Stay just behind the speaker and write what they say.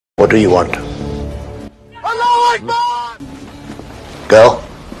What do you want? Allahu Akbar! Girl?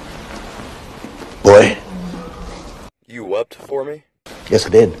 Boy? You wept for me? Yes, I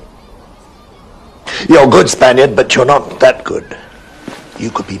did. You're good, Spaniard, but you're not that good. You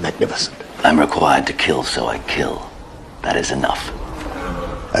could be magnificent. I'm required to kill, so I kill. That is enough.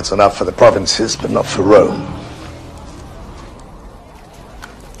 That's enough for the provinces, but not for Rome.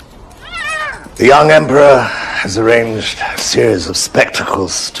 The young emperor has arranged a series of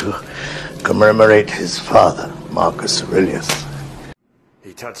spectacles to commemorate his father, Marcus Aurelius.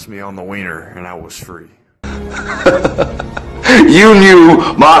 He touched me on the wiener, and I was free. You knew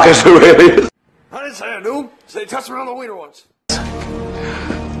Marcus Aurelius? I didn't say I knew him. So he touched me on the wiener once.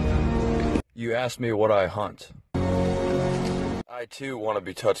 You asked me what I hunt. I too want to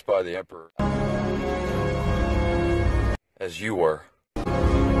be touched by the Emperor. As you were.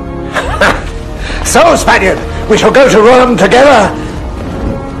 So, Spaniard, we shall go to Rome together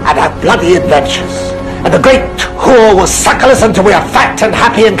and have bloody adventures. And the great whore will suckle us until we are fat and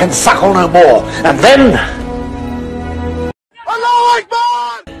happy and can suckle no more. And then... Allahu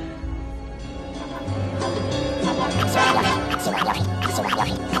Akbar!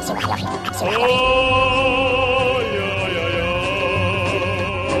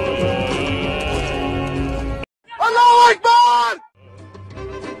 Allahu Akbar!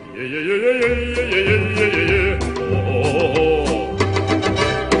 Yeah, yeah, yeah, yeah, yeah, yeah, yeah, yeah, yeah, yeah. Oh, oh, oh. Yeah, yeah,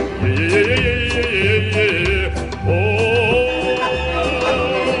 yeah, yeah, yeah, yeah, yeah. Oh.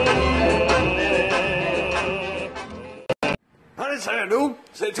 I didn't say I knew him.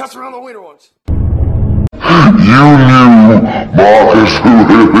 So he touched me on the wiener once. You knew Marcus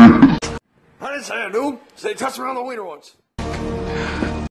Aurelius. I didn't say I knew him. So he touched me on the wiener once.